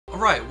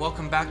Alright,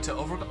 welcome back to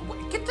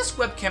Overgrowth. Get this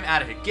webcam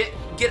out of here.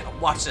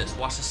 Watch this.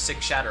 Watch the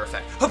sick shatter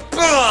effect.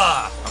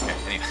 Okay,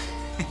 anyway.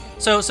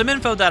 So, some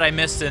info that I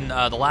missed in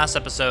the last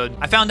episode.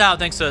 I found out,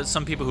 thanks to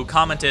some people who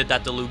commented,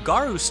 that the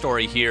Lugaru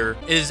story here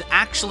is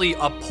actually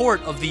a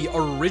port of the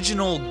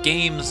original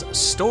game's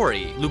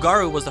story.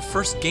 Lugaru was the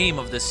first game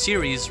of this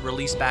series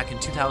released back in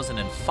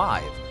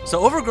 2005.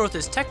 So Overgrowth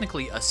is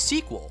technically a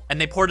sequel, and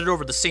they ported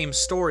over the same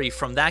story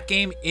from that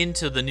game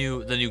into the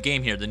new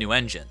game here, the new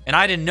engine. And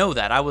I didn't know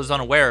that. I was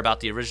unaware about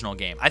the original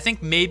game. I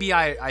think maybe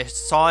I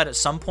saw it at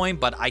some point,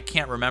 but I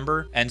can't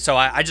remember. And so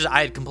I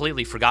had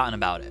completely forgotten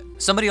about it.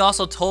 Somebody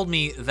also told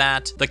me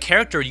that the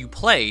character you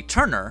play,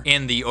 Turner,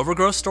 in the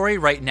Overgrowth story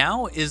right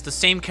now is the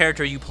same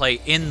character you play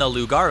in the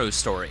Lugaru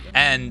story.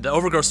 And the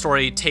Overgrowth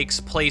story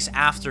takes place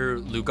after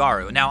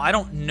Lugaru. Now, I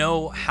don't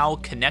know how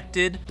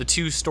connected the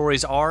two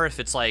stories are, if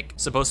it's like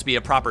supposed to be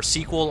a proper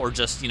sequel or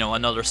just, you know,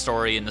 another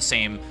story in the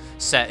same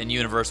set and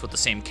universe with the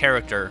same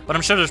character. But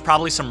I'm sure there's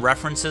probably some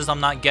references I'm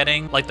not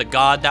getting, like the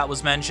god that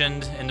was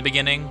mentioned in the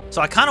beginning. So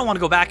I kind of want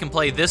to go back and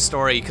play this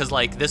story because,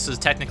 like, this is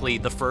technically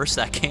the first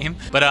that game.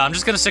 But I'm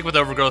just going to stick with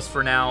Overgrowth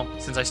for now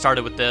since I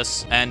started with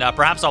this. And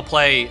perhaps I'll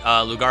play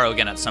Lugaru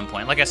again at some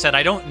point. Like I said,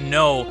 I don't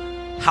know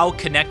how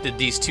connected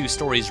these two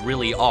stories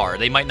really are.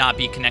 They might not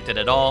be connected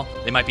at all.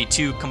 They might be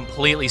two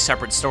completely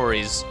separate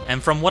stories.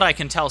 And from what I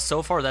can tell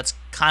so far, that's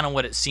kind of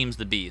what it seems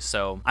to be.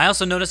 So I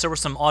also noticed there were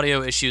some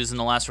audio issues in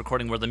the last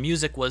recording where the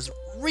music was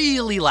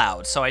really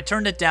loud. So I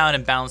turned it down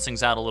and balanced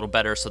things out a little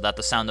better so that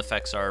the sound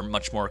effects are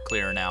much more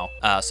clear now.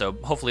 So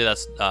hopefully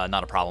that's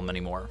not a problem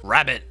anymore.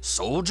 Rabbit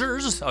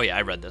soldiers? Oh yeah,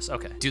 I read this.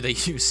 Okay. Do they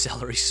use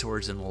celery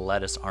swords and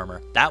lettuce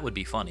armor? That would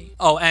be funny.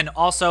 Oh, and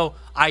also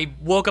I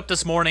woke up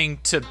this morning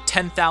to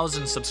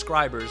 10,000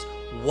 subscribers.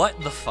 What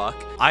the fuck?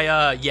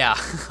 Yeah,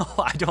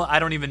 I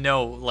don't even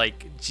know,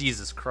 like,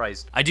 Jesus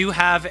Christ. I do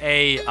have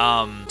a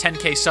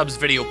 10K subs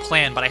video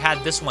planned, but I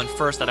had this one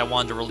first that I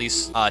wanted to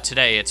release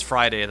today. It's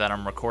Friday that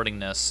I'm recording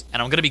this,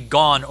 and I'm gonna be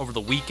gone over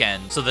the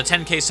weekend. So the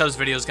 10K subs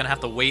video is gonna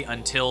have to wait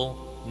until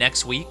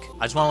next week.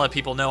 I just want to let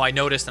people know I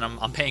noticed and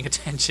I'm paying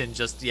attention.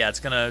 Just, yeah, it's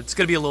gonna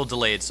be a little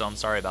delayed, so I'm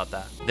sorry about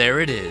that. There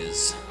it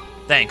is.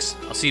 Thanks.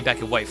 I'll see you back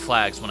at White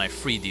Flags when I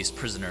free these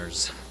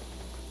prisoners.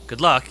 Good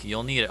luck,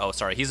 you'll need it. Oh,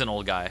 sorry, he's an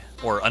old guy.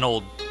 Or an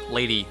old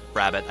lady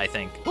rabbit, I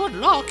think. Good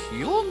luck,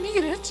 you'll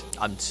need it.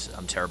 I'm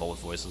terrible with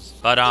voices.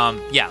 But,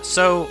 yeah,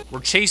 so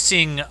we're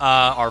chasing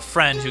our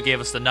friend who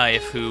gave us the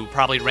knife, who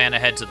probably ran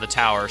ahead to the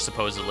tower,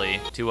 supposedly,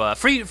 to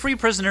free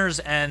prisoners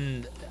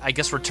and I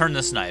guess return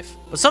this knife.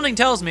 But something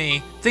tells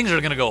me things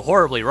are gonna go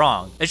horribly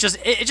wrong. It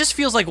just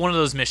feels like one of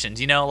those missions,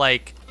 you know,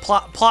 like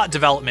plot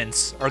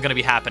developments are gonna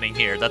be happening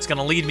here. That's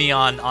gonna lead me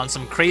on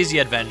some crazy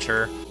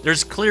adventure.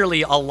 There's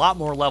clearly a lot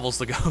more levels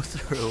to go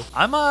through.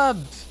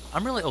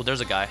 I'm really, oh,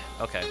 there's a guy,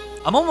 okay.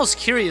 I'm almost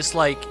curious,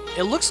 like,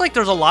 it looks like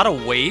there's a lot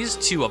of ways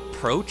to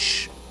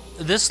approach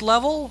this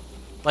level.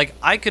 Like,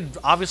 I could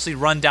obviously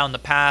run down the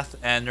path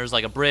and there's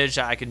like a bridge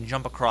that I can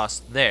jump across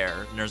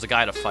there and there's a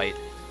guy to fight.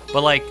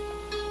 But like,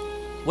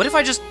 what if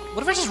I just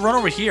run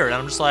over here and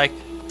I'm just like,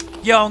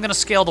 yo, I'm gonna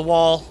scale the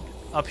wall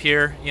up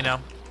here, you know.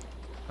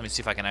 Let me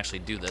see if I can actually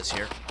do this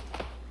here.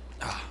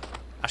 Oh,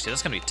 actually,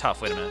 that's gonna be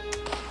tough, wait a minute.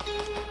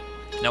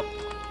 Nope.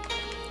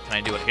 Can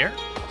I do it here?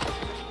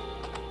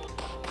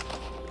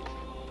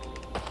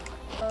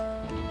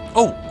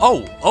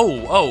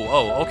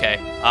 Oh, okay.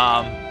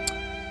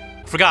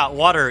 Forgot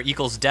water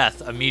equals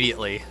death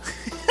immediately.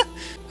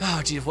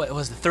 Oh, geez, what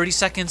was it, 30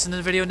 seconds into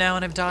the video now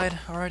and I've died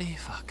already?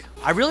 Fuck.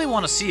 I really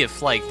want to see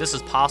if, like, this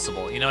is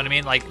possible, you know what I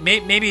mean? Like,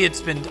 maybe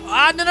it's been,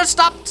 no,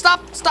 stop.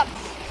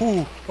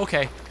 Ooh,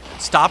 okay.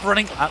 Stop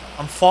running.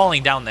 I'm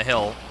falling down the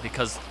hill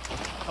because,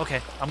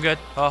 okay, I'm good.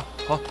 All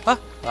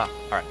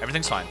right,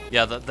 everything's fine.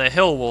 Yeah, the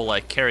hill will,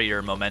 like, carry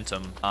your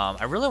momentum.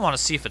 I really want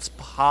to see if it's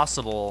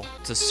possible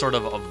to sort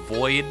of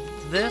avoid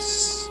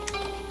this.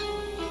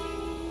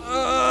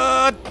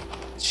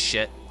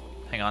 Shit.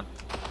 Hang on.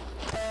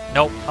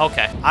 Nope.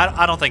 Okay.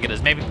 I don't think it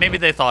is. Maybe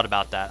they thought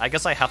about that. I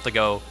guess I have to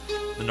go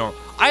the normal.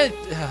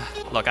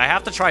 Look. I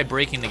have to try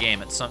breaking the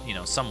game at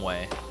some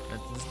way.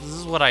 This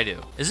is what I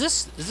do. Is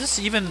this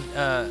even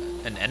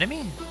an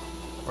enemy,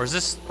 or is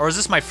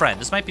this my friend?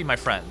 This might be my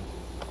friend.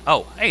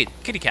 Oh, hey,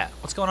 kitty cat.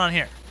 What's going on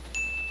here?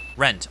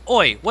 Rent.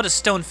 Oi, what does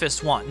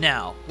Stonefist want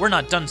now? We're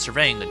not done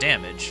surveying the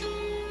damage.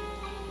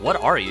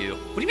 What are you?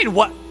 What do you mean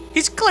what?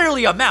 He's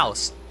clearly a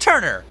mouse.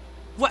 Turner.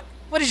 What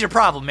is your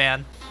problem,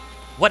 man?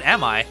 What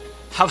am I?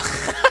 How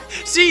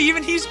see,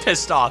 even he's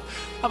pissed off.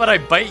 How about I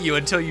bite you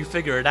until you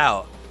figure it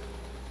out?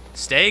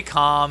 Stay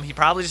calm. He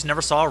probably just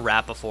never saw a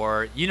rat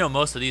before. You know,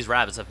 most of these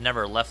rabbits have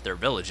never left their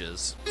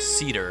villages.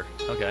 Cedar.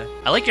 Okay.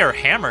 I like your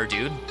hammer,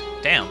 dude.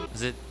 Damn.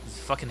 Is it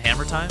fucking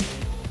hammer time?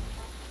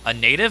 A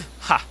native?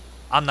 Ha!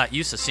 I'm not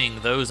used to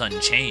seeing those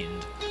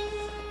unchained.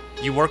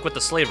 You work with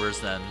the slavers,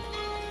 then.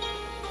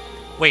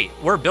 Wait,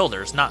 we're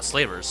builders, not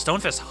slavers.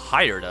 Stonefist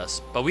hired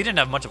us, but we didn't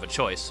have much of a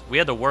choice. We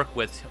had to work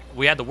with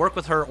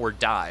her or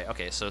die.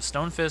 Okay, so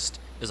Stonefist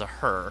is a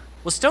her.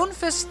 Was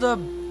Stonefist the...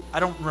 I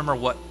don't remember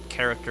what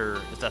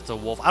character, if that's a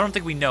wolf. I don't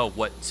think we know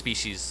what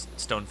species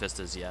Stonefist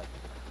is yet.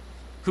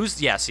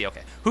 Yeah, see,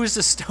 okay. Who's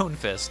the Stone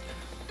Fist?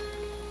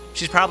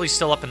 She's probably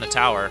still up in the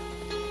tower.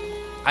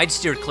 I'd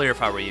steer clear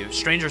if I were you.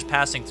 Strangers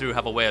passing through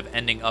have a way of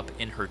ending up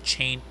in her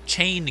chain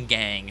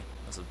gang.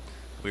 That's a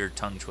weird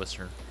tongue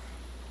twister.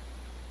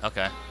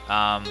 Okay.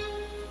 So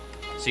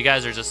you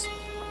guys are just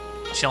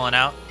chilling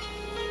out.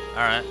 All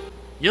right.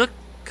 You look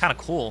kind of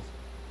cool,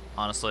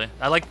 honestly.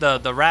 I like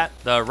the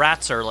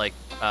rats are like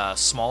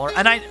smaller.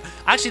 And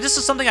actually, this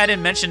is something I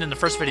didn't mention in the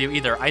first video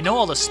either. I know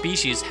all the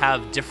species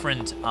have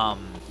different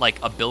like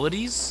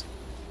abilities.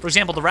 For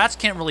example, the rats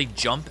can't really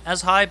jump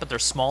as high, but they're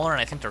smaller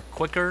and I think they're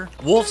quicker.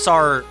 Wolves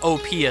are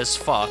OP as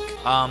fuck.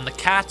 The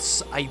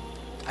cats, I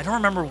don't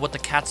remember what the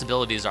cat's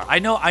abilities are. I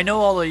know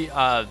all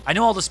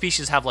the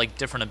species have like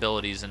different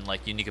abilities and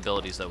like unique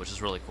abilities though, which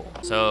is really cool.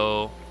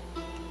 So,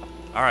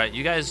 all right,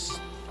 you guys,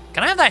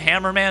 can I have that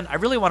hammer, man? I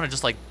really want to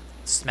just like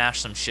smash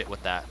some shit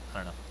with that. I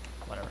don't know,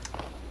 whatever.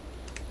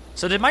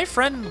 So did my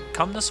friend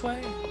come this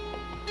way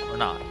or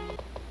not?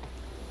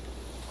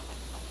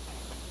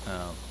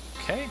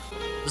 Okay.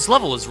 This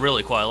level is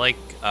really cool. I like,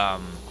 I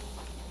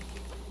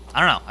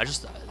don't know.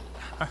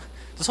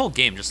 This whole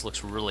game just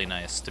looks really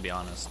nice, to be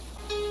honest.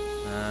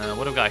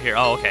 What do we got here?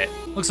 Oh, okay.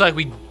 Looks like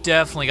we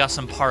definitely got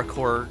some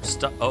parkour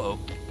stuff. Uh-oh.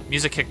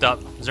 Music kicked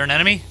up. Is there an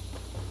enemy?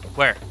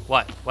 Where?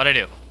 What? What'd I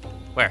do?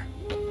 Where?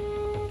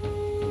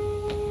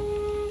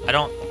 I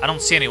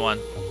don't see anyone.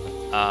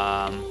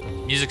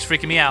 Music's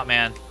freaking me out,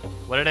 man.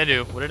 What did I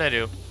do? What did I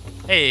do?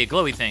 Hey,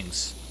 glowy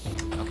things.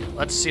 Okay,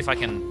 let's see if I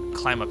can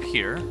climb up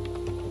here.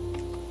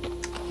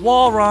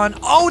 Wall run.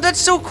 Oh, that's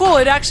so cool.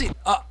 It actually,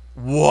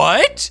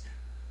 what?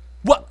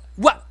 What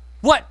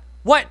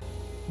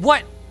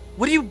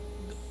do you,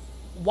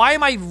 why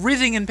am I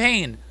writhing in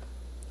pain?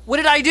 What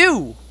did I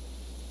do?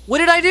 What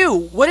did I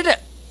do?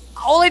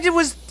 All I did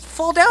was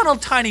fall down on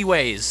tiny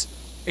ways.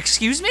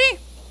 Excuse me?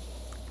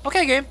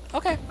 Okay, game.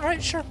 Okay, all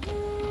right, sure.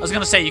 I was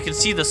gonna say, you can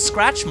see the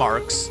scratch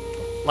marks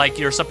like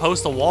you're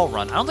supposed to wall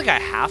run. I don't think I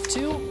have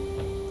to.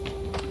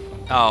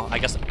 Oh, I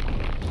guess.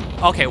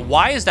 Okay,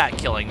 why is that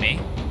killing me?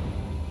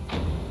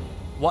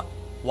 What?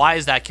 Why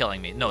is that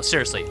killing me? No,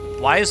 seriously.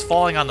 Why is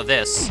falling onto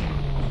this?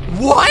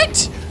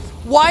 What?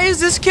 Why is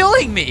this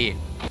killing me?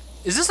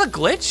 Is this a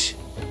glitch?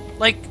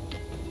 Like,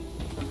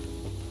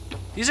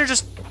 these are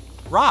just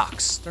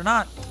rocks. They're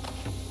not,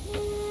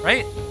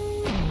 right?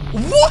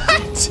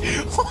 What?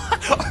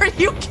 Are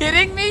you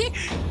kidding me?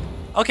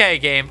 Okay,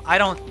 game. I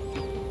don't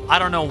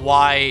know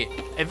why.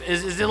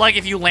 Is it like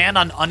if you land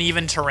on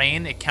uneven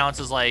terrain, it counts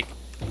as like,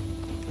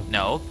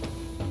 no.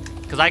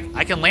 Because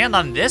I can land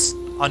on this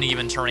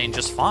uneven terrain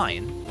just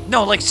fine.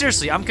 No, like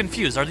seriously, I'm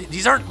confused.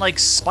 These aren't like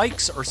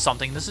spikes or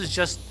something. This is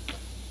just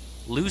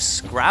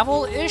loose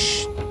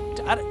gravel-ish?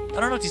 I don't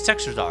know what these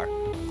textures are.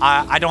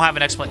 I don't have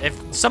an explanation.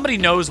 If somebody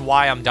knows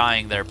why I'm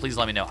dying there, please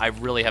let me know. I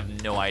really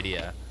have no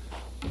idea.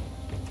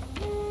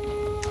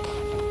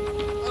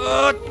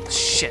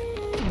 Shit.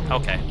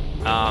 Okay.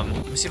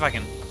 Let me see if I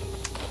can.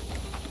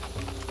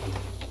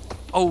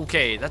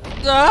 Okay,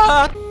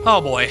 oh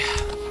boy.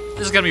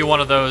 This is gonna be one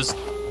of those.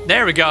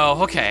 There we go.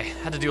 Okay,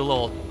 had to do a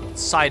little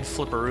side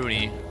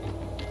flipperoonie.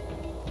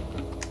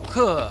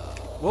 Whoa,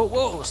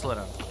 whoa, slow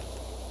down.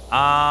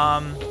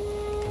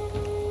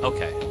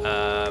 Okay.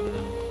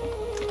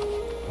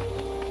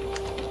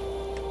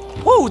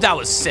 Whoa, that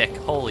was sick.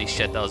 Holy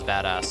shit, that was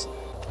badass.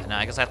 And now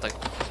I guess I have to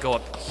go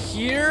up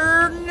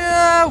here.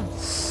 No.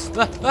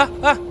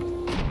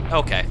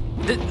 Okay.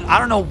 I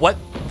don't know what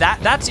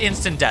that's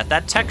instant death.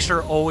 That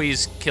texture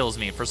always kills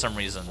me for some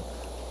reason.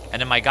 And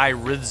then my guy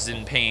writhes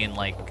in pain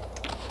like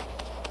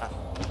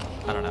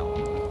I don't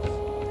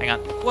know. Hang on.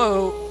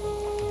 Whoa.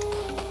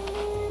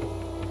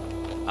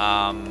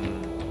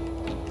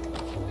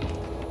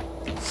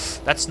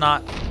 That's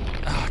not.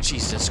 Oh,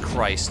 Jesus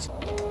Christ.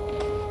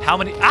 How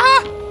many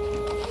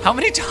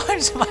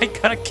times am I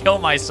gonna kill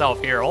myself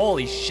here?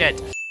 Holy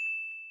shit.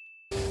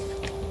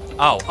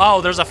 Oh,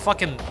 there's a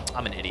fucking.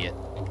 I'm an idiot.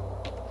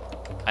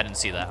 I didn't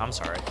see that. I'm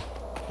sorry.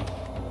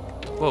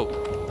 Whoa.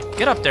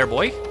 Get up there,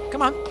 boy.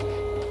 Come on.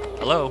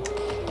 Hello.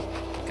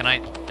 Can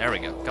I? There we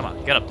go. Come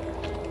on. Get up there.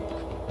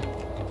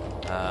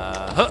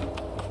 Huh.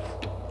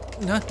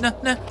 No.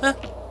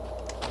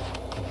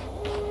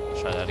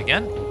 Try that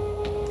again.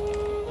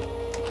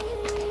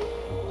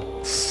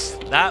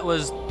 That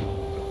was.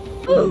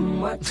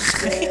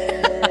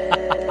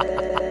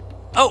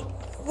 Oh,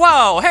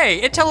 whoa,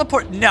 hey, it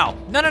teleport. No.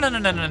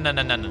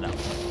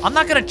 I'm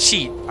not gonna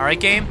cheat, all right,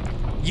 game?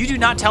 You do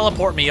not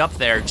teleport me up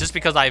there just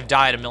because I've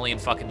died a million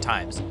fucking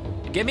times.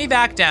 Get me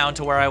back down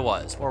to where I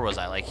was. Where was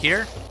I? Like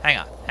here? Hang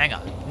on.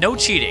 No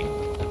cheating.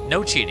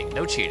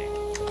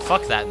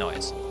 Fuck that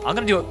noise. I'm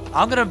gonna do it.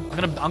 I'm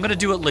gonna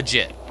do it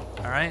legit.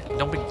 All right?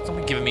 Don't be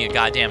giving me a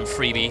goddamn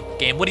freebie,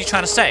 game. What are you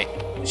trying to say?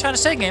 What are you trying to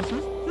say, game?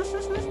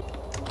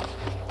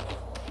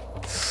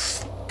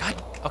 God.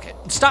 Okay.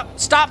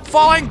 Stop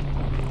falling.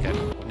 Okay.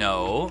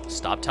 No.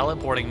 Stop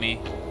teleporting me.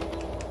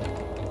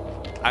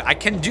 I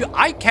can do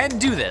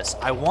this.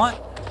 I want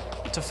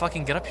to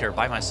fucking get up here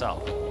by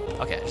myself.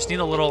 Okay. I just need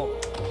a little.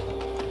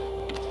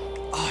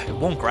 Oh, it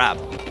won't grab.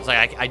 It's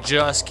like I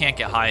just can't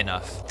get high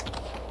enough.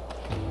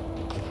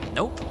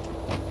 Nope.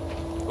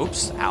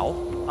 Oops,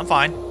 ow. I'm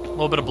fine. A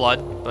little bit of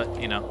blood,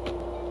 but, you know.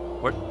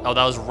 Where, oh,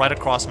 that was right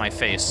across my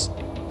face.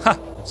 Huh.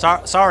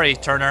 Sorry,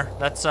 Turner.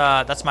 That's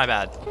my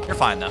bad. You're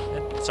fine,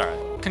 though. It's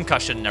alright.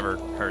 Concussion never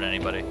hurt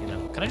anybody, you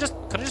know. Could I just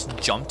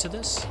jump to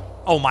this?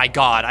 Oh my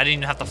god, I didn't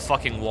even have to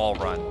fucking wall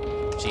run.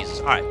 Jesus.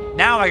 Alright,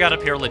 now I got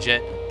up here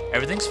legit.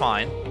 Everything's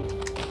fine.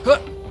 Huh.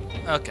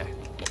 Okay.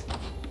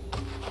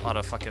 A lot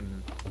of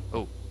fucking...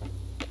 Oh.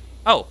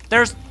 Oh,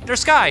 there's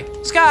Sky!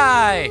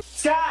 Sky!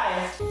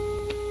 Sky!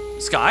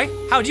 Sky?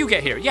 How'd you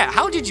get here? Yeah,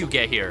 how did you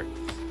get here?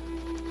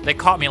 They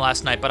caught me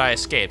last night, but I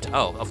escaped.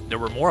 Oh, there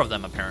were more of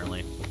them,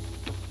 apparently.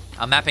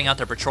 I'm mapping out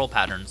their patrol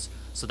patterns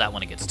so that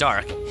when it gets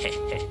dark...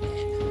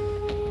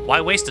 Why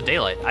waste the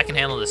daylight? I can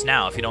handle this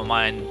now if you don't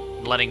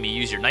mind letting me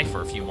use your knife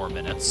for a few more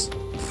minutes.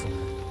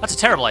 That's a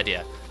terrible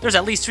idea. There's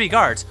at least 3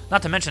 guards,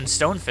 not to mention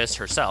Stonefist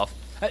herself.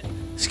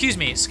 Excuse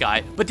me,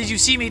 Sky, but did you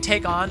see me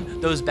take on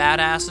those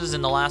badasses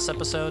in the last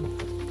episode?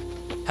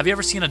 Have you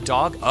ever seen a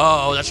dog?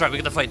 Oh, that's right, we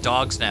get to fight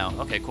dogs now.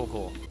 Okay,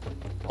 cool.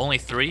 Only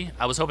 3?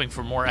 I was hoping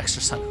for more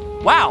extra sun.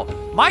 Wow,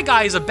 my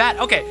guy is a bat.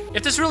 Okay,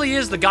 if this really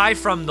is the guy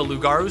from the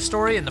Lugaru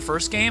story in the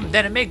first game,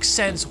 then it makes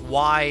sense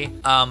why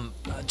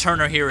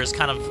Turner here is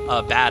kind of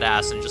a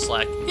badass and just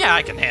like, yeah,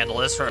 I can handle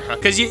this.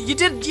 Because you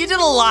did a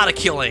lot of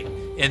killing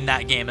in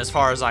that game, as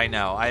far as I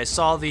know. I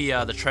saw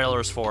the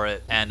trailers for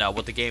it and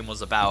what the game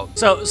was about.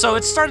 So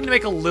it's starting to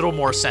make a little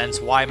more sense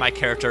why my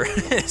character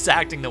is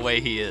acting the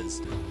way he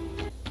is.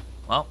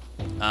 Well,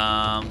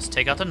 let's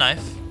take out the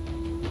knife.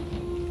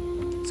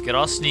 Let's get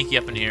all sneaky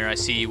up in here. I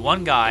see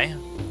one guy.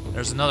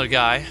 There's another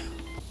guy.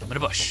 I'm in a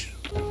bush.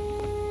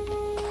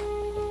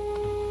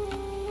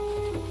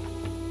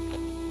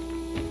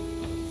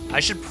 I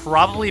should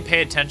probably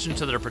pay attention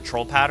to their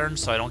patrol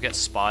patterns so I don't get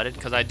spotted,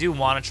 because I do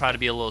want to try to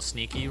be a little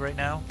sneaky right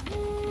now.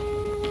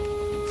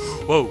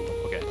 Whoa,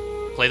 okay.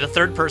 Play the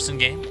third-person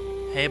game.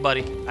 Hey,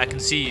 buddy, I can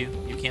see you.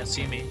 You can't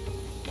see me.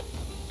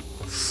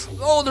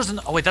 Oh,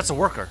 oh, wait, that's a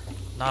worker.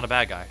 Not a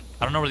bad guy.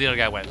 I don't know where the other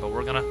guy went, but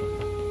we're gonna...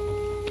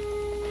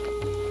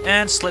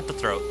 And slit the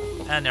throat.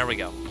 And there we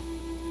go.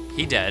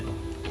 He dead.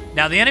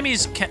 Now, the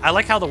enemies can... I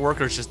like how the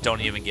workers just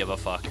don't even give a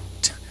fuck.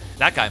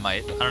 That guy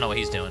might. I don't know what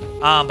he's doing.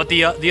 But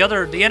the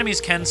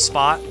enemies can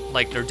spot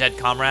like their dead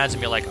comrades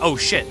and be like, oh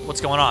shit,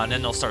 what's going on? And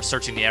then they'll start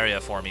searching the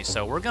area for me.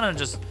 So we're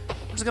just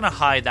gonna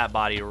hide that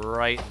body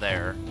right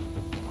there.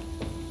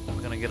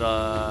 We're gonna get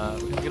a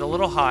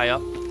little high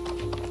up.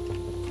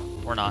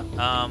 Or not.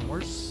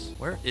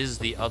 Where is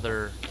the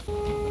other?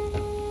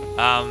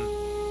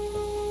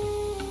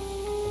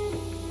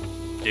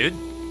 Dude,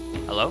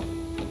 hello?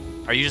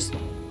 Are you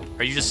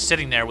just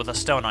sitting there with a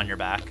stone on your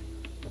back?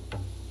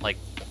 Like.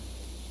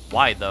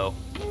 Why though?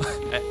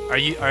 Are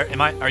you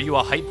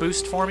a height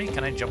boost for me?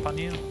 Can I jump on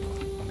you?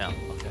 No.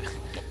 Okay.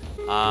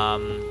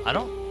 I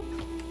don't.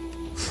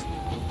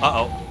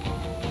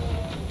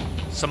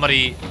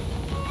 Somebody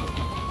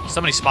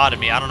spotted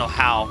me. I don't know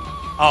how.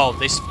 Oh,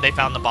 they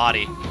found the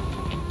body.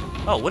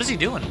 Oh, what is he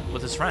doing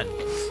with his friend?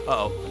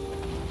 Uh-oh.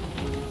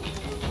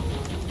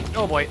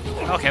 Oh boy.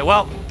 Okay,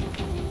 well.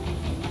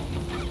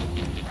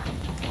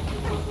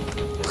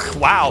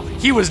 Wow,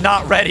 he was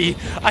not ready.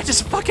 I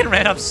just fucking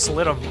ran up,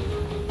 slit him.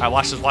 All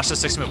right, watch this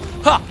 6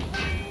 move. Ha!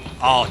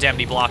 Oh, damn,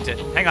 he blocked it.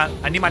 Hang on,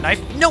 I need my knife.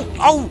 No!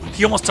 Oh,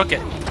 he almost took it.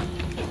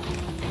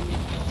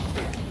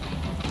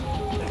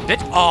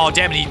 Bitch. Oh,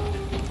 damn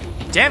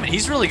it,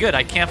 he's really good.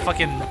 I can't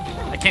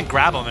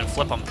grab him and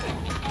flip him.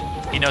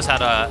 He knows how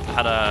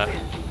to,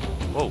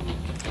 whoa.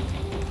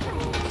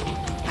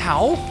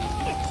 Ow!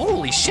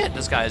 Holy shit,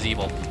 this guy is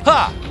evil.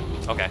 Ha!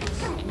 Okay.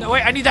 No,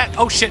 wait, I need that.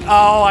 Oh, shit.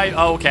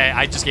 Oh, okay,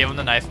 I just gave him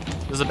the knife.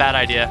 This is a bad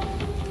idea.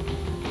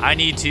 I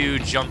need to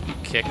jump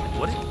kick.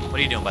 What are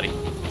you doing, buddy?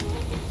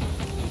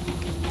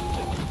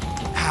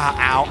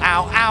 Ow,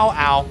 ow, ow,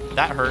 ow.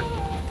 That hurt.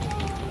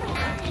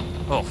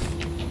 Oh.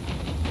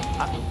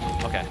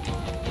 Okay.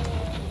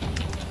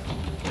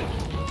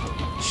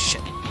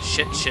 Shit.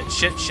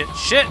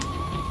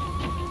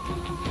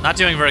 Not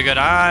doing very good.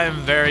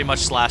 I'm very much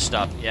slashed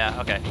up. Yeah,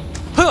 okay.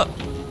 Huh!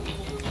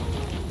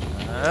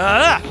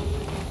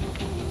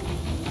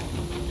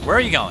 Where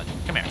are you going?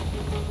 Come here.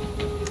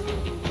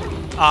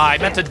 I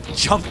meant to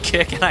jump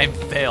kick and I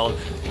failed.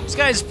 This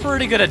guy's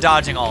pretty good at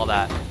dodging all of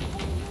that.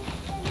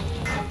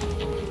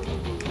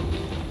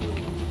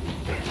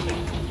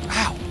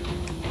 Ow.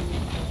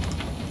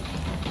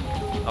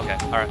 Okay,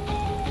 alright.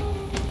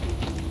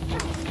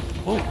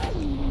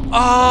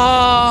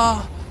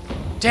 Oh,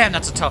 damn,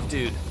 that's a tough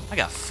dude. I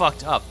got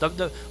fucked up.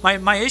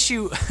 My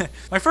issue,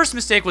 my first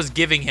mistake was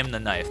giving him the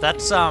knife.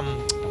 That's,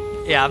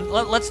 yeah,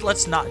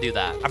 let's not do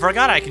that. I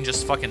forgot I can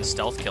just fucking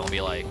stealth kill and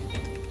be like,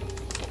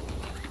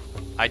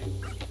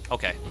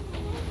 okay.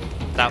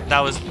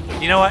 That was,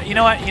 you know what?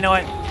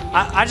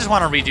 I just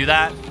want to redo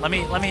that. Let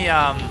me,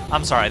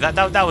 I'm sorry.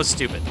 That was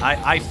stupid.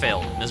 I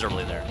failed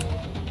miserably there.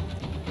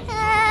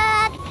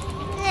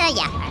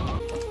 Yeah.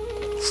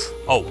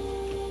 Oh.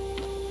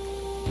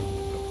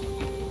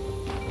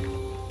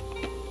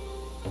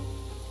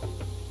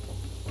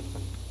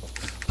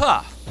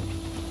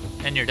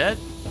 And you're dead?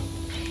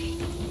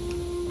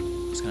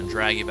 Just gonna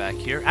drag you back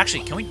here.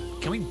 Actually,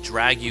 can we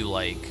drag you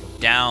like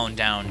down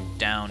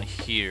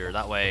here?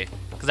 That way,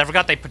 because I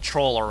forgot they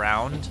patrol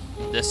around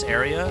this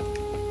area.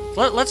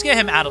 Let's get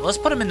him out of. Let's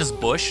put him in this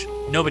bush.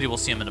 Nobody will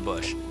see him in the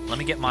bush. Let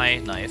me get my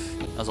knife.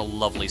 That was a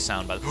lovely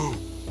sound, by the way.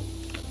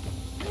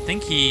 I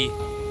think he.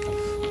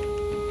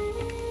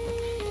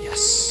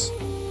 Yes.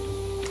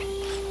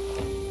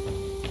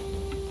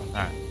 All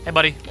right. Hey,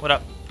 buddy. What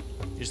up?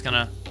 You just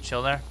gonna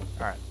chill there?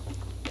 All right.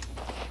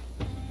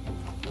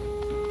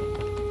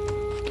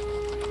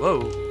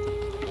 Whoa.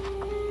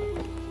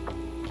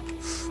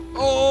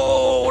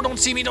 Oh, don't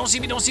see me, don't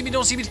see me, don't see me,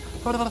 don't see me.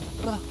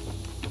 Oh.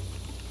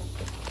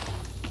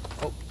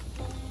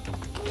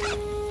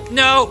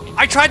 No,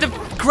 I tried to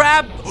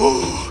grab.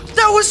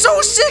 That was so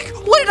sick.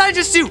 What did I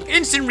just do?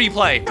 Instant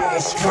replay.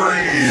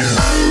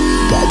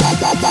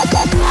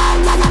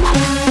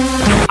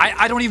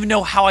 I don't even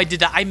know how I did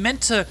that. I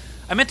meant to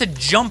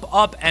jump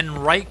up and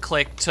right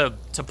click to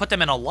put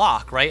them in a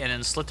lock, right? And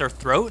then slit their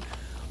throat.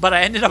 But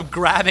I ended up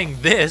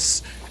grabbing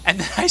this, and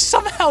then I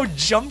somehow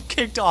jump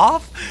kicked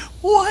off.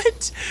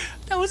 What?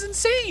 That was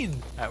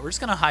insane. All right, we're just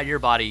gonna hide your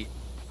body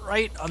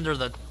right under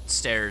the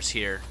stairs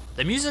here.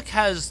 The music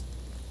has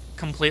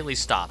completely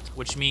stopped,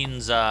 which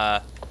means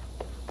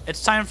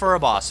it's time for a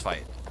boss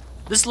fight.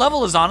 This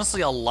level is honestly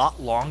a lot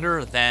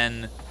longer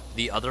than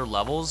the other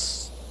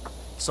levels,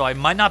 so I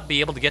might not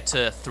be able to get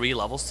to 3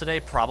 levels today,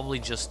 probably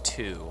just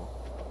 2.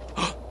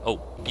 Oh,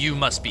 you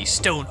must be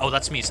stone. Oh,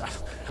 that's me.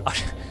 I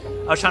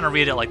was trying to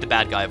read it like the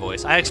bad guy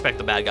voice. I expect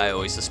the bad guy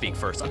always to speak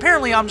first.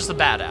 Apparently, I'm just a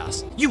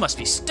badass. You must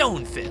be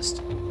Stone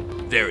Fist.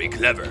 Very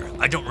clever.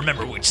 I don't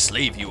remember which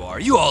slave you are.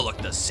 You all look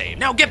the same.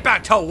 Now get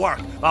back to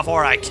work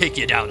before I kick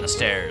you down the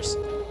stairs.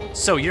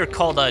 So you're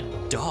called a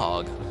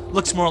dog.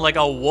 Looks more like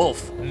a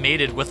wolf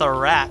mated with a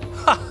rat.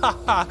 Ha ha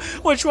ha.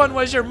 Which one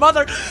was your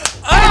mother?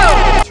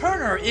 Oh!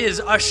 Turner is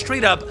a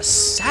straight up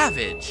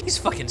savage. He's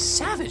fucking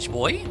savage,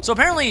 boy. So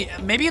apparently,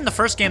 maybe in the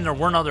first game there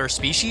weren't other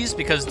species,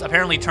 because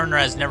apparently Turner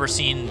has never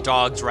seen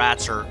dogs,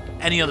 rats, or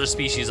any other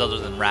species other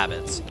than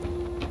rabbits.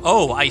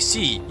 Oh, I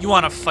see. You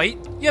want to fight?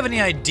 You have any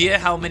idea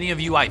how many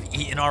of you I've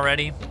eaten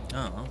already?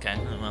 Oh, okay.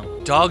 Well,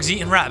 dogs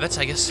eating rabbits,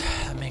 I guess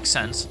that makes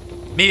sense.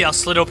 Maybe I'll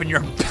slit open your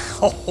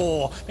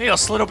maybe I'll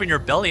slit open your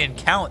belly and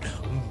count.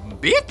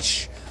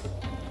 Bitch!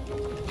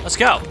 Let's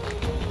go.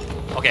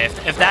 Okay,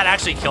 if that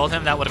actually killed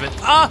him, that would have been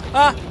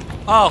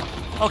oh,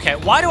 okay.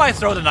 Why do I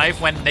throw the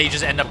knife when they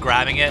just end up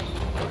grabbing it?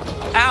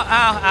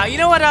 Ow. You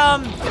know what,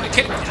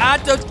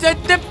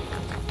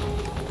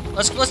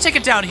 let's take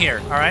it down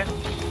here, alright?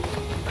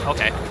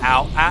 Okay.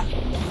 Ow.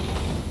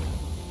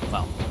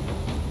 Well,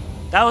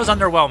 that was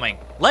underwhelming.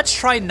 Let's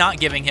try not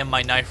giving him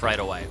my knife right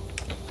away.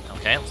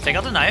 Okay, let's take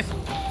out the knife.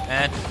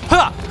 And,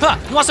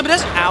 you want some of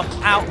this? Ow.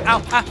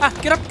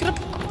 Get up.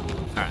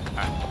 All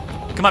right.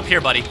 Come up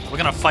here, buddy. We're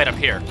gonna fight up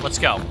here. Let's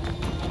go.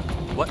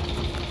 What?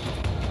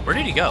 Where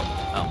did he go?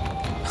 Oh.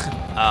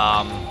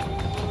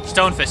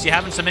 Stonefist, you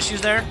having some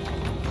issues there?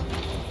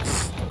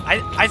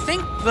 I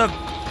think the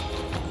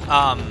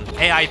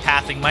AI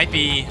pathing might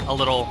be a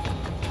little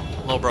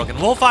broken.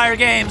 Wolfire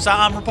Games,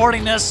 I'm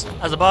reporting this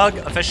as a bug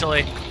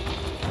officially.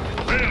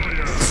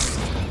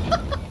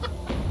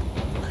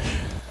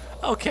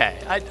 Okay,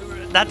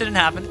 that didn't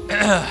happen.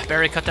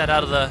 Barry, cut that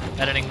out of the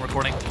editing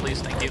recording,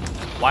 please. Thank you.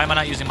 Why am I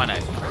not using my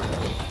knife?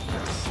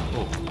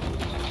 Ooh.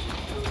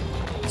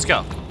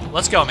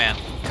 Let's go, man.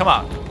 Come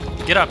on,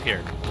 get up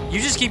here. You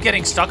just keep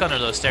getting stuck under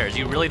those stairs.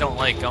 You really don't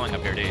like going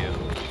up here, do you?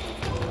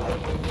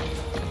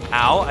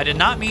 Ow, I did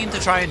not mean to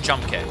try and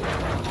jump kick.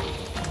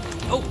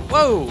 Oh,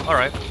 whoa, all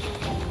right.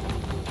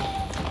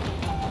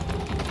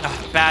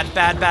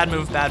 Bad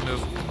move.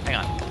 Hang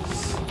on.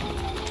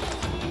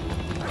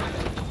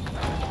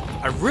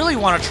 I really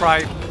want to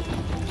try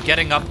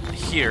getting up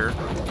here.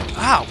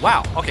 Ah,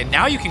 wow. Okay,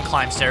 now you can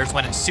climb stairs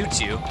when it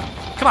suits you.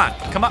 Come on,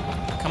 come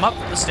up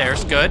the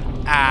stairs. Good.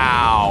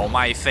 Ow,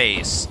 my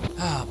face.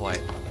 Oh boy.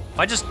 If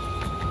I just,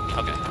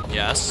 okay.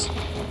 Yes.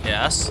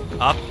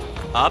 Up.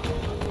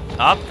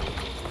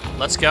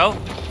 Let's go.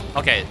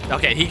 Okay.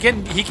 He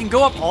can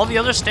go up all the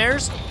other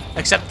stairs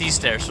except these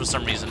stairs for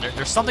some reason.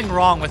 There's something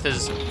wrong with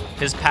his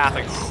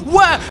pathing.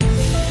 What?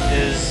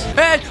 His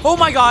head. Oh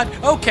my god.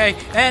 Okay.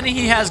 And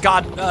he has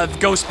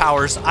ghost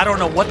powers. I don't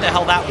know what the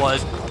hell that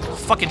was.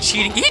 Fucking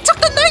cheating. He took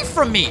the knife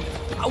from me.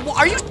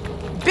 Are you,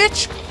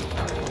 bitch?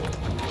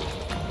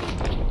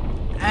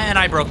 And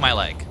I broke my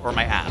leg or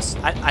my ass.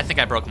 I think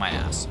I broke my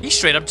ass. He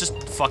straight up just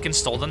fucking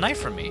stole the knife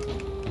from me.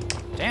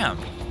 Damn.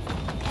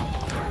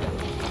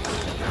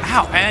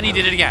 Ow. And he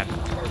did it again.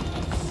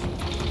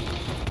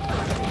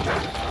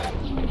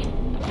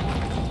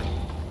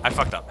 I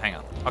fucked up. Hang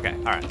on. Okay.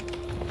 All right.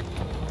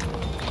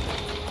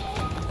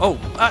 Oh,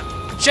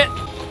 shit.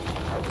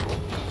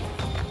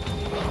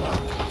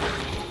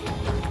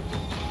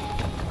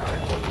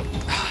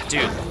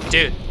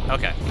 Dude.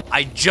 Okay.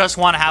 I just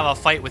want to have a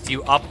fight with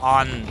you up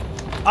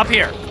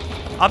here.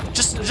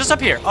 Just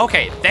up here.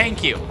 Okay,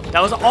 thank you.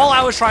 That was all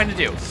I was trying to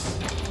do.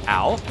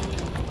 Ow.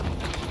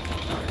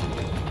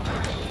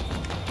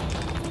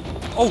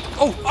 Oh.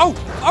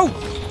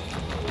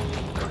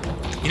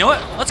 You know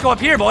what? Let's go up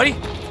here, buddy.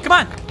 Come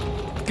on.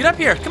 Get up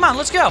here. Come on,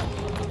 let's go.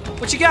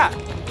 What you got?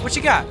 What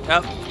you got?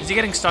 Oh, is he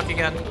getting stuck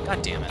again?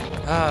 God damn it.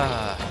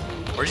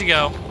 Where'd you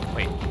go?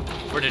 Wait,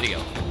 where did he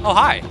go? Oh,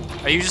 hi.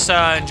 Are you just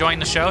enjoying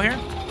the show here?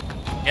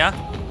 Yeah?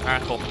 All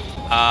right, cool.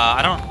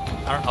 I don't,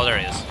 oh, there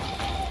he is.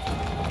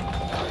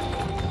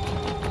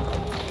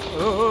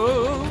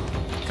 Oh,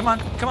 come on,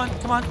 come on,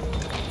 come on.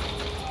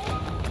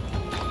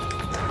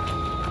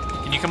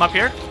 Can you come up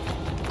here?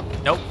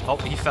 Nope. Oh,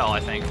 he fell, I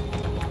think.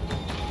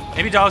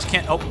 Maybe dogs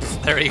can't, oh,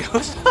 there he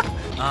goes.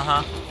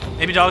 Uh-huh.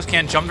 Maybe dogs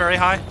can't jump very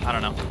high? I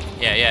don't know.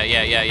 Yeah.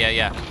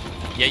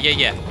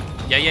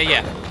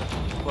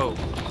 Whoa.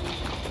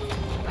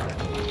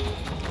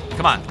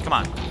 Come on, come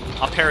on.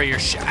 I'll parry your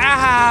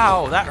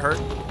ow, that hurt.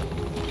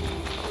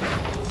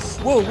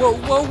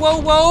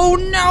 Whoa,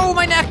 no,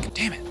 my neck.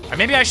 Damn it. Or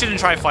maybe I shouldn't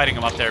try fighting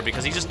him up there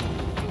because he just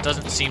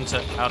doesn't seem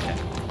to, okay.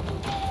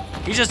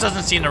 He just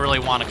doesn't seem to really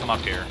want to come up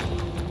here,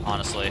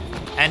 honestly.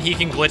 And he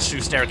can glitch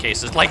through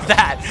staircases like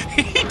that.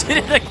 He did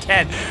it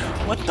again.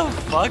 What the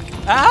fuck?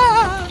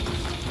 Ah!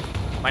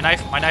 My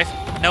knife.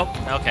 Nope.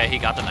 Okay, he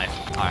got the knife.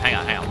 All right,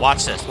 hang on.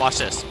 Watch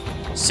this.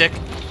 Sick.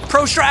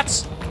 Pro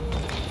strats.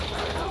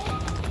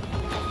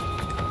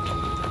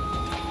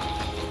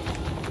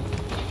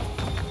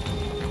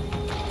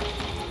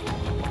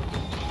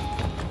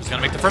 He's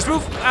gonna make the first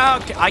move.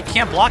 Okay, I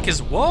can't block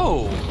his,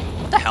 whoa.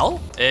 What the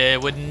hell?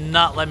 It would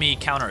not let me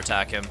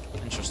counterattack him.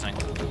 Interesting.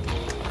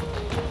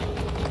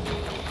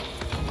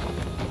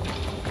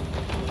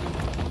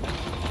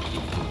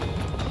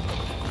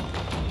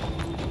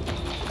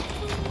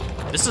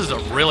 This is a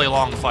really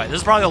long fight. This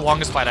is probably the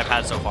longest fight I've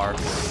had so far.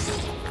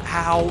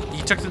 Ow,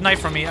 he took the knife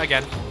from me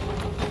again.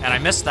 And I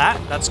missed that,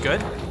 that's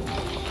good.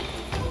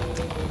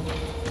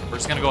 We're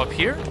just gonna go up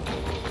here.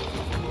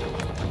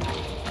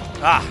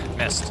 Ah,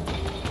 missed.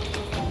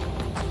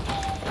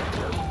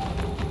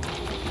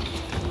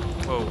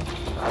 Whoa.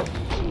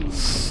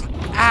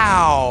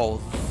 Ow,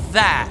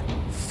 that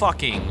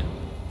fucking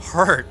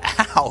hurt.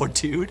 Ow,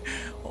 dude.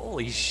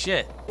 Holy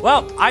shit.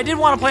 Well, I did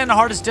want to play on the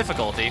hardest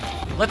difficulty.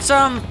 Let's,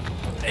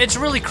 it's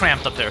really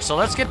cramped up there, so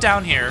let's get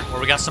down here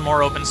where we got some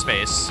more open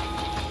space.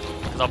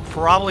 Because I'll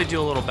probably do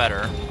a little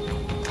better.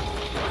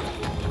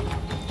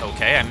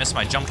 Okay, I missed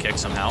my jump kick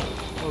somehow.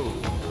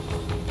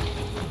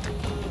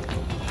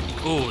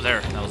 Ooh, there,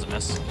 that was a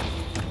miss.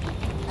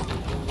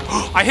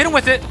 I hit him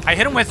with it.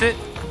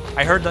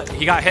 I heard that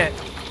he got hit.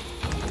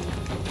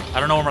 I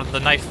don't know where the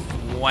knife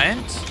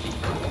went.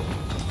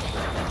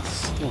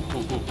 Ooh.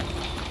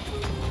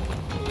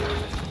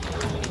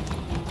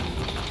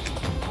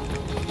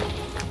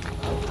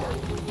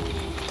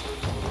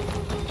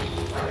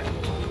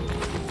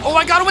 Oh,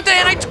 I got him with the,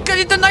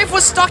 and the knife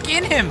was stuck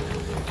in him.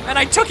 And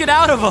I took it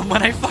out of him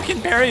when I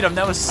fucking parried him.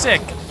 That was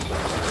sick.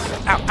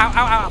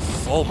 Ow.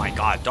 Oh my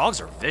god,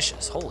 dogs are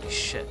vicious. Holy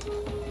shit.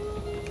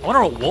 I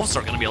wonder what wolves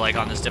are gonna be like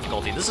on this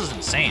difficulty. This is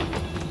insane.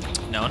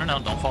 No,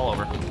 don't fall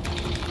over.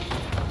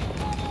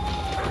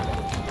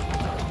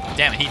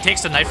 Damn it, he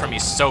takes the knife from me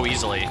so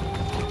easily.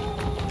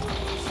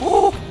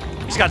 Ooh,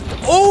 he's got,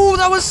 oh,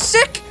 that was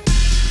sick.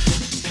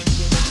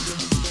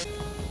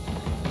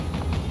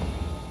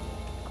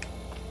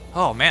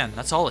 Oh man,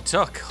 that's all it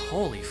took.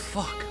 Holy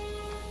fuck.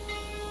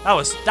 That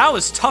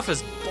was tough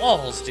as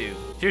balls, dude.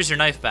 Here's your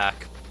knife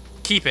back.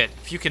 Keep it.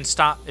 If you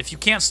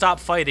can't stop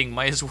fighting,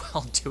 might as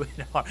well do it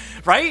hard.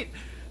 Right?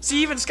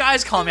 See, even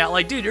Sky's calling me out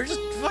like, dude, you're just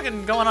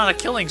fucking going on a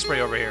killing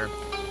spree over here.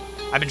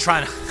 I've been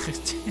trying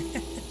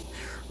to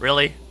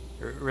Really,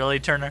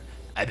 Turner?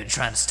 I've been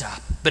trying to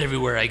stop, but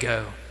everywhere I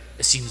go,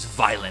 it seems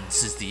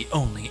violence is the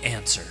only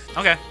answer.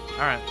 Okay,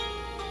 alright.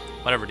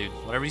 Whatever, dude.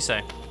 Whatever you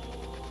say.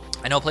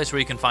 I know a place where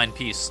you can find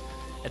peace.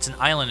 It's an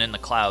island in the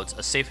clouds,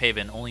 a safe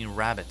haven only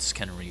rabbits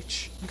can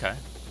reach. Okay.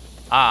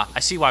 Ah, I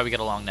see why we get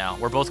along now.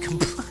 We're both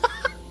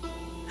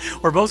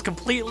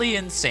completely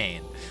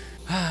insane.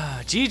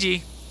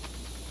 GG.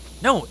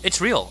 No,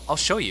 it's real. I'll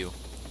show you.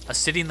 A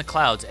city in the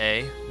clouds,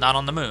 eh? Not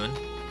on the moon.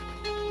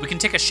 We can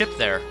take a ship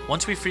there.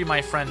 Once we free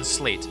my friend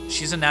Slate,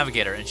 she's a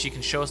navigator and she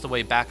can show us the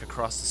way back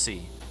across the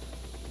sea.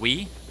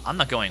 We? I'm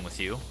not going with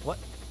you. What?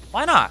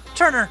 Why not?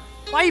 Turner,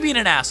 why are you being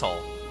an asshole?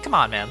 Come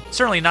on, man.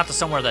 Certainly not to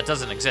somewhere that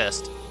doesn't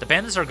exist. The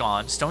bandits are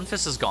gone,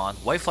 Stonefist is gone,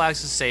 White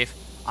Flags is safe,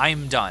 I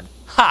am done.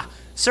 Ha!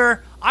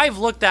 Sir, I've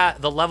looked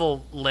at the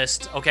level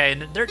list, okay,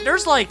 and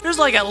there's like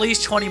at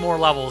least 20 more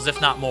levels, if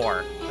not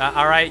more.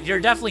 Alright, you're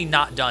definitely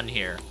not done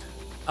here.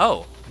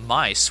 Oh,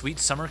 my sweet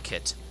summer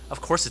kit. Of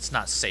course it's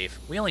not safe.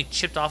 We only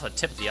chipped off a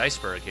tip of the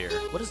iceberg here.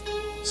 What is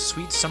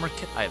sweet summer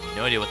kit? I have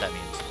no idea what that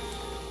means.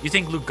 You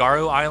think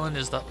Lugaro Island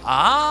is the...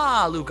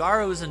 Ah,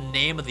 Lugaro is the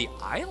name of the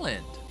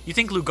island. You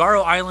think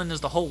Lugaro Island is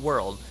the whole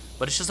world,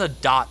 but it's just a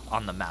dot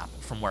on the map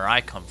from where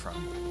I come from.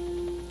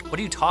 What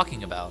are you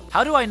talking about?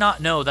 How do I not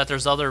know that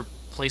there's other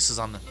places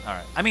on the...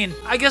 Alright. I mean,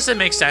 I guess it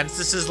makes sense.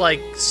 This is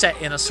like set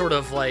in a sort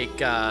of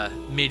like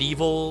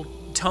medieval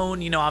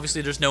tone. You know,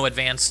 obviously there's no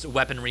advanced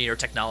weaponry or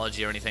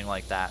technology or anything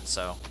like that,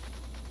 so...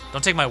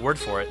 Don't take my word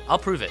for it. I'll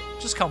prove it.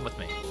 Just come with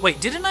me. Wait,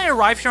 didn't I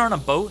arrive here on a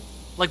boat?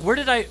 Like,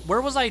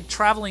 where was I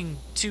traveling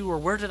to, or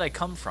where did I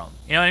come from?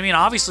 You know what I mean?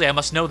 Obviously, I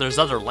must know there's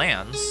other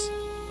lands,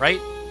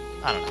 right?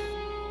 I don't know.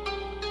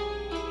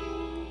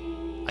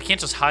 I can't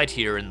just hide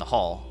here in the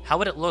hall. How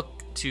would it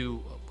look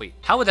to... Wait,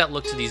 how would that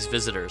look to these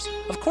visitors?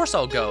 Of course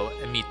I'll go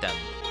and meet them.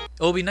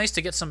 It will be nice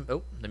to get some...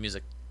 Oh, the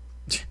music.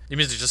 The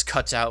music just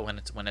cuts out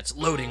when it's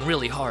loading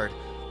really hard.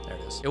 There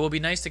it is. It will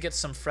be nice to get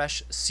some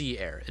fresh sea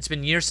air. It's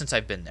been years since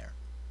I've been there.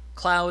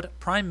 Cloud,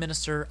 Prime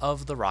Minister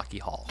of the Rocky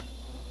Hall.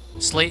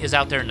 Slate is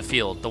out there in the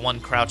field, the one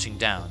crouching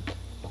down.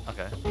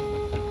 Okay.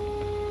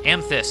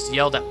 Amethyst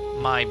yelled at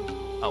my...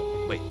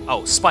 Oh, wait.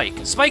 Oh,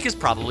 Spike. Spike is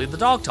probably the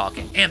dog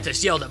talking.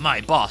 Amethyst yelled at my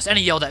boss, and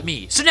he yelled at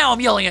me. So now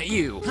I'm yelling at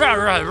you.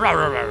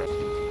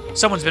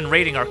 Someone's been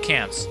raiding our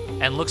camps,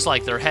 and looks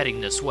like they're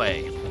heading this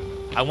way.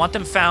 I want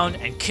them found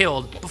and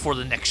killed before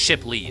the next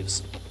ship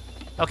leaves.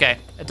 Okay,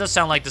 it does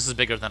sound like this is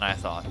bigger than I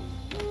thought.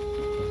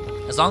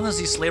 As long as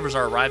these slavers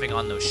are arriving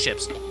on those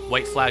ships,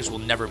 white flags will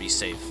never be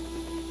safe.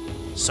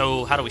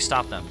 So how do we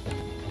stop them?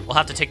 We'll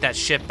have to take that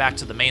ship back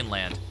to the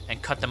mainland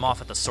and cut them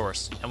off at the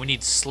source, and we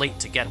need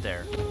Slate to get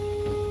there.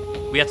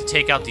 We have to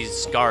take out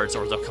these guards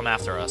or they'll come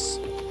after us.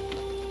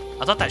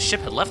 I thought that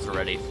ship had left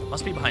already.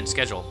 Must be behind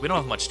schedule. We don't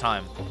have much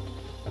time.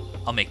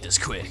 I'll make this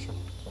quick,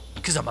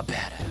 because I'm a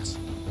badass.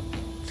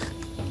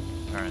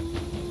 Alright.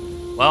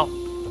 Well,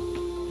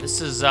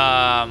 this is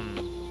going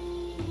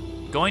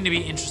to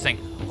be interesting.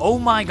 Oh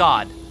my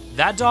god,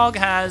 that dog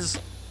has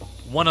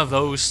one of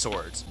those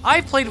swords.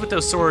 I've played with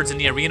those swords in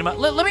the arena.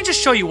 Let me just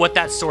show you what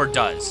that sword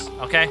does,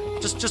 okay?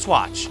 Just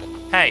watch.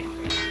 Hey.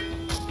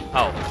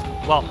 Oh,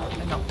 well,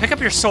 no, pick up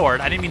your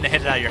sword. I didn't mean to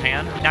hit it out of your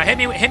hand. Now hit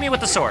me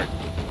with the sword.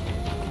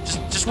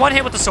 Just one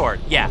hit with the sword.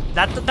 Yeah,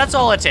 that's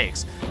all it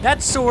takes.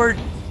 That sword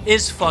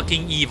is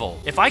fucking evil.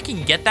 If I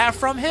can get that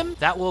from him,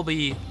 that will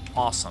be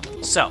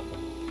awesome. So,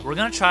 we're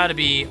gonna try to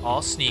be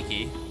all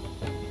sneaky.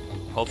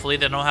 Hopefully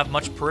they don't have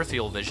much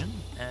peripheral vision.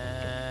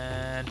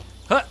 And,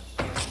 huh.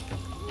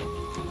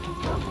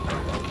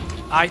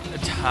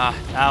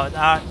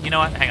 You know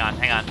what? Hang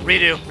on.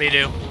 Redo.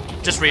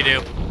 Just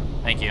redo.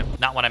 Thank you.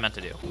 Not what I meant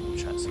to do.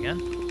 Try this again.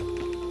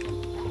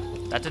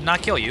 That did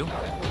not kill you.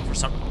 For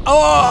some...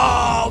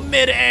 Oh!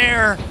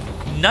 Mid-air!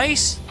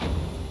 Nice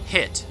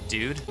hit,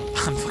 dude.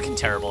 I'm fucking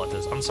terrible at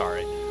this. I'm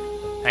sorry.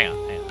 Hang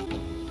on.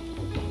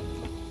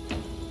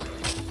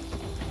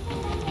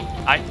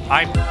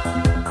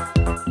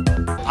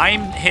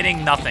 I'm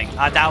hitting nothing.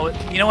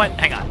 You know what?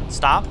 Hang on.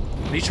 Stop.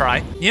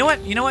 Retry. You know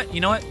what?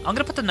 I'm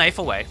gonna put the knife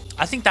away.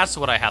 I think that's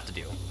what I have to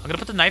do. I'm gonna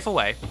put the knife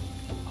away.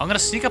 I'm gonna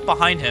sneak up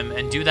behind him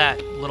and do that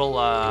little,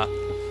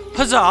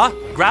 huzzah!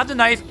 Grab the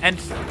knife and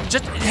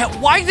just...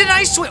 Why didn't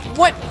I switch?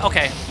 What?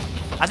 Okay.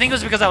 I think it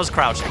was because I was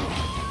crouching.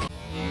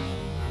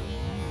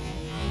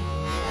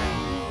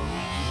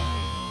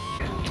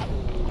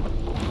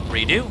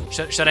 Redo?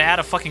 Should I add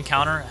a fucking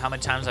counter? How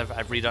many times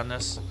I've redone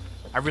this?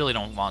 I really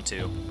don't want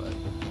to, but...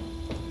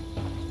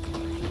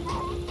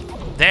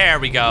 There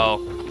we go.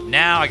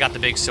 Now I got the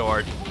big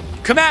sword.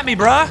 Come at me,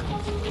 bruh!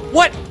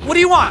 What? What do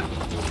you want?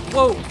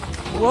 Whoa.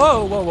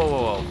 Whoa.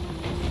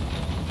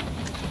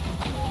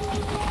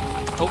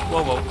 Oh,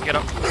 whoa. Get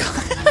up.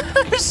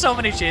 There's so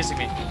many chasing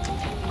me.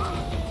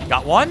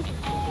 Got one.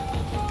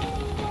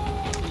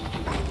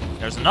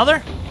 There's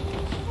another.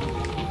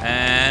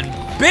 And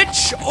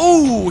bitch!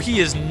 Oh, he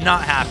is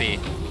not happy.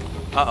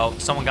 Uh-oh,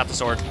 someone got the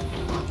sword.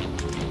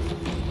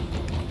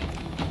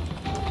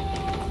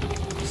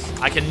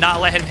 I cannot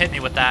let him hit me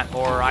with that,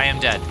 or I am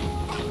dead.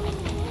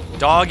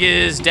 Dog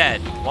is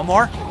dead. One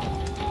more.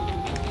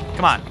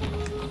 Come on.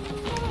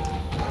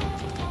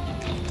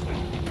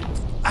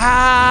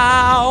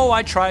 Ow!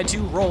 I tried to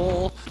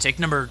roll. Take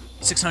number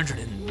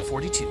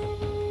 642.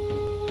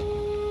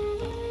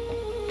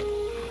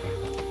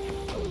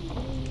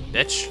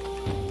 Bitch.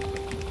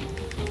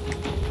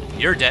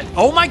 You're dead.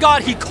 Oh my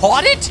god, he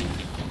caught it?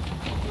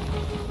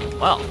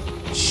 Well,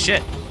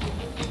 shit.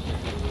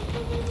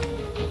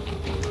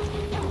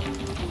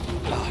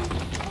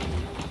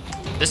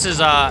 This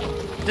is,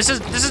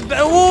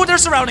 oh, they're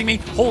surrounding me.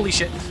 Holy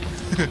shit.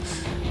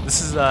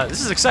 This is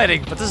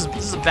exciting, but this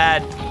is a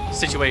bad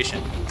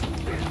situation.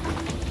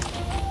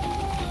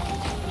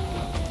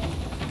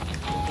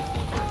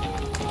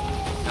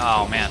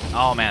 Oh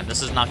man,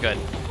 this is not good.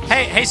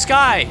 Hey,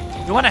 Sky,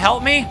 you want to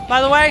help me,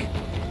 by the way?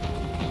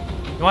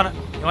 You want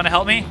to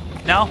help me?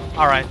 No?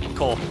 All right,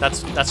 cool.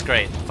 That's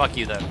great. Fuck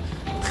you then.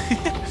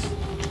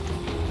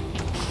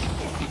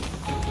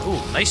 Ooh,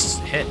 nice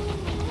hit.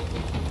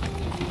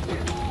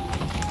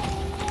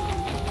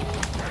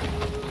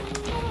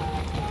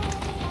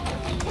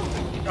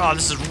 Oh,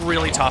 this is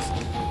really tough.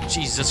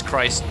 Jesus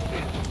Christ.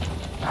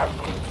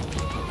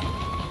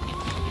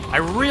 I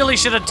really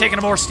should have taken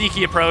a more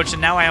sneaky approach,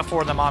 and now I have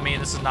 4 of them on me,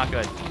 and this is not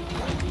good.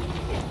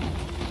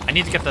 I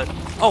need to get the...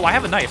 Oh, I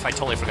have a knife. I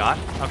totally forgot.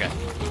 Okay.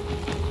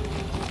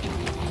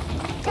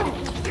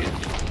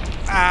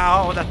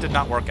 Ow, that did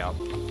not work out.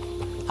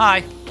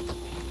 Hi.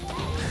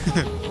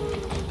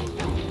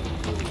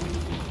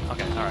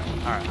 Okay, all right.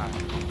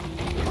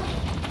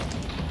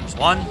 There's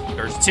 1.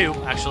 There's 2,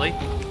 actually.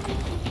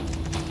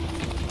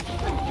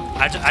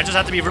 I just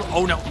have to be real.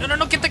 Oh no,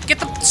 no, get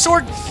the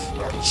sword.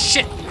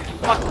 Shit.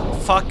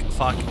 Fuck.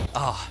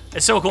 Oh,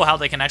 it's so cool how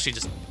they can actually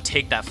just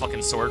take that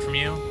fucking sword from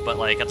you, but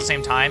like at the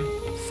same time,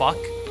 fuck.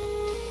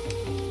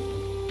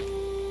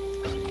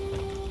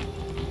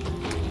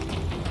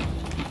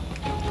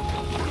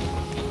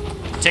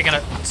 Taking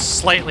a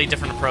slightly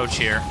different approach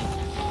here.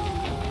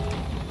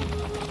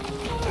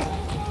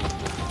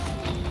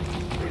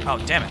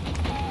 Oh, damn it.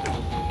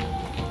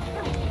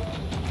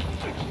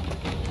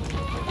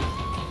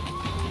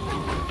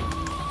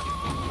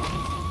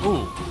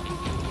 Ooh.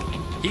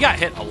 He got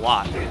hit a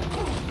lot.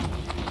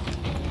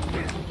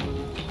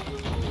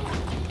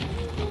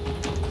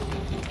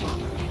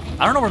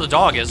 I don't know where the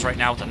dog is right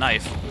now with the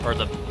knife, or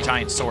the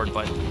giant sword,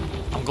 but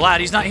I'm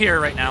glad he's not here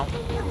right now.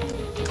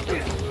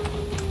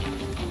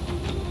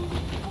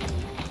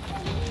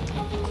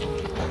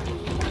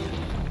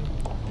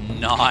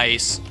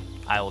 Nice.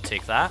 I will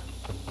take that.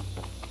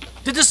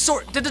 Did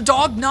the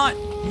dog not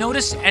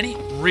notice any?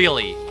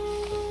 Really?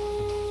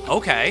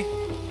 Okay.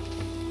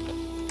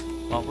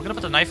 Well, we're gonna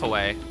put the knife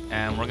away,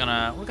 and we're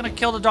gonna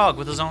kill the dog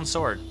with his own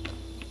sword.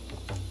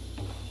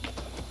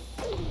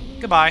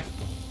 Goodbye.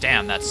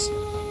 Damn, that's...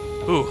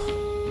 Ooh,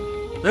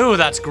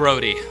 that's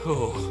grody.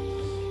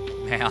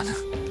 Ooh, man.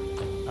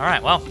 All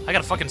right, well, I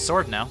got a fucking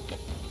sword now.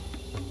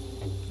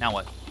 Now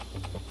what?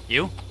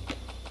 You?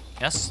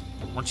 Yes?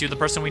 Weren't you the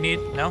person we need?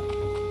 No?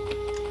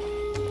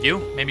 You?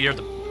 Maybe you're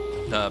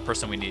the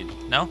person we need.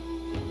 No?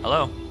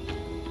 Hello?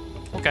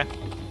 Okay.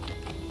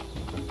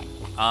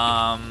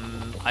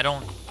 I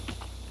don't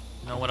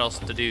know what else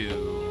to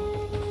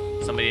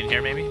do. Somebody in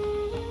here, maybe?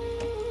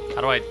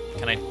 Can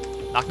I,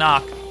 knock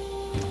knock.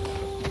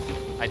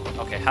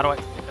 Okay, how do I,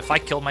 if I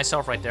killed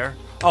myself right there?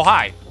 Oh,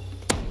 hi.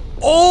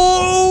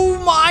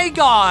 Oh my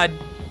God.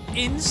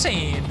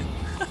 Insane.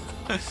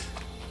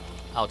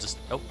 I'll just,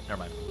 oh, never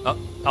mind.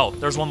 Oh,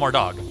 there's one more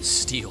dog.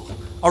 Steal.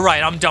 All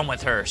right, I'm done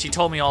with her. She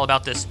told me all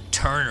about this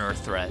Turner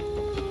threat.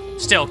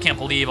 Still can't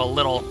believe a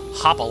little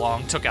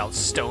hop-along took out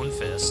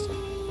Stonefist.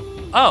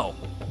 Oh.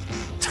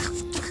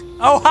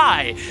 Oh,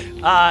 hi.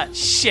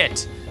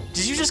 Shit.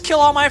 Did you just kill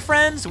all my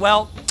friends?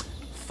 Well,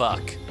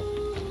 fuck.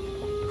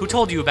 Who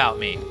told you about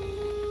me?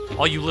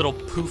 All you little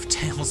poof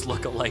tails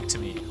look alike to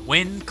me.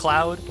 Wind,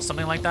 Cloud,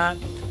 something like that?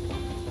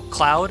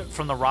 Cloud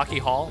from the Rocky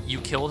Hall, you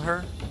killed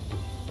her?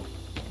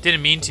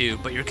 Didn't mean to,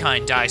 but your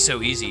kind die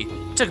so easy.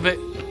 Took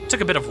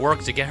a bit of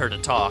work to get her to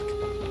talk.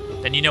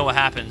 Then you know what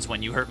happens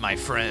when you hurt my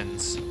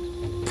friends.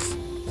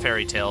 Pfft,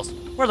 fairy tales.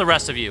 Where are the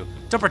rest of you?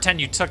 Don't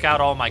pretend you took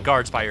out all my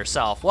guards by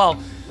yourself. Well,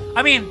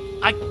 I mean,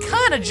 I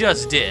kinda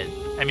just did.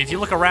 I mean, if you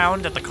look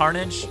around at the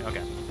carnage,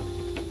 okay.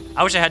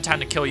 I wish I had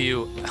time to kill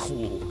you.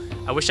 Ooh.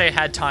 I wish I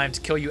had time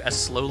to kill you as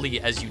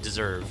slowly as you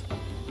deserve.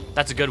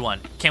 That's a good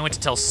one. Can't wait to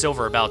tell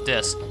Silver about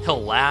this.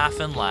 He'll laugh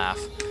and laugh.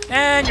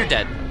 And you're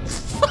dead.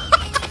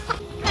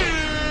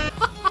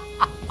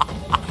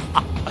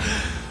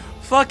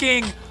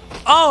 Fucking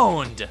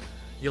owned.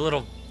 You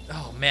little...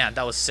 Oh, man,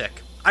 that was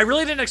sick. I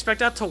really didn't expect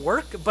that to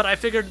work, but I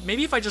figured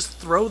maybe if I just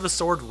throw the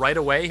sword right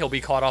away, he'll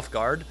be caught off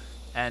guard.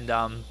 And,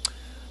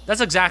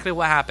 that's exactly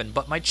what happened.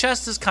 But my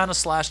chest is kind of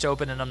slashed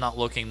open, and I'm not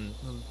looking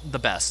the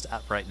best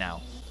right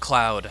now.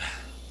 Cloud.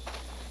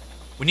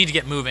 We need to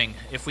get moving.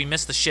 If we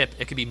miss the ship,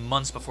 it could be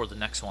months before the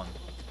next one.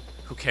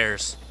 Who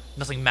cares?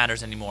 Nothing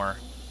matters anymore.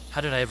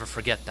 How did I ever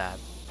forget that?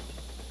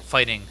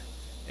 Fighting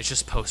is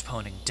just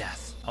postponing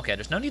death. Okay,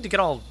 there's no need to get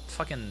all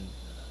fucking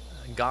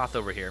goth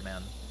over here,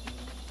 man.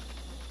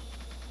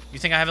 You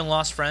think I haven't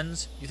lost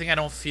friends? You think I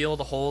don't feel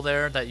the hole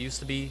there that used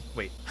to be?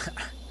 Wait,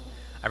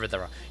 I read that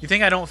wrong. You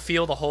think I don't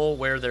feel the hole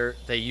where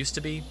they used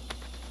to be?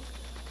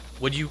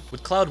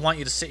 Would Cloud want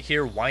you to sit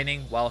here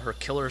whining while her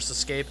killers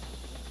escape?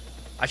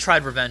 I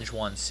tried revenge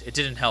once. It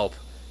didn't help.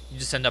 You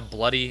just end up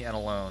bloody and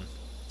alone.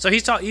 So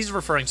he's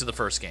referring to the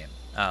first game,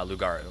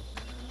 Lugaru.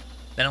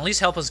 Then at least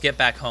help us get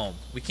back home.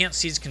 We can't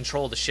seize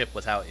control of the ship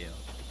without you.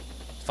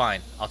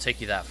 Fine, I'll take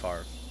you that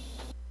far.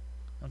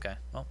 Okay,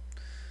 well.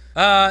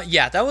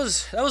 Yeah, that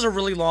was a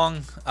really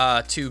long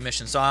 2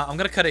 missions. So I'm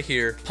gonna cut it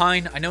here.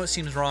 Pine, I know it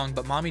seems wrong,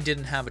 but Mommy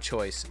didn't have a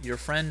choice. Your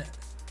friend...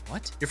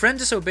 What? Your friend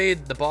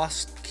disobeyed the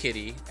boss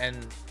kitty, and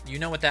you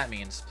know what that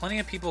means. Plenty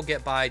of people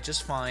get by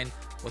just fine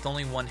with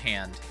only one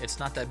hand. It's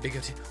not that big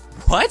of a...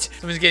 What?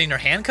 Someone's getting their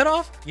hand cut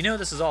off? You know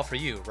this is all for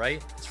you,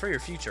 right? It's for your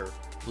future.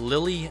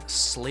 Lily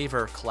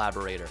Slaver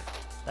collaborator.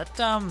 That,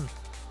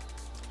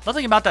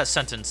 nothing about that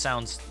sentence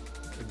sounds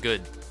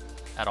good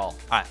at all.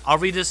 Alright, I'll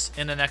read this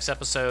in the next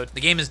episode.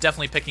 The game is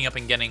definitely picking up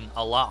and getting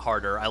a lot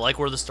harder. I like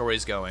where the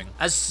story's going.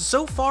 As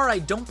so far, I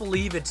don't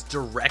believe it's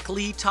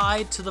directly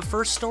tied to the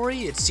first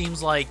story. It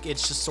seems like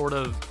it's just sort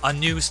of a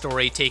new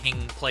story taking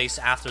place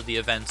after the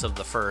events of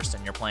the first,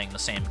 and you're playing the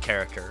same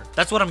character.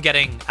 That's what I'm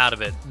getting out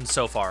of it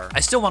so far. I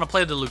still want to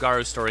play the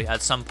Lugaru story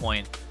at some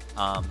point,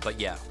 but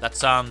yeah,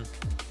 that's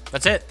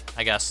it,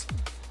 I guess.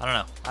 I don't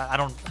know. I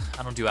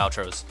don't do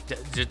outros.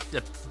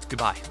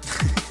 Goodbye.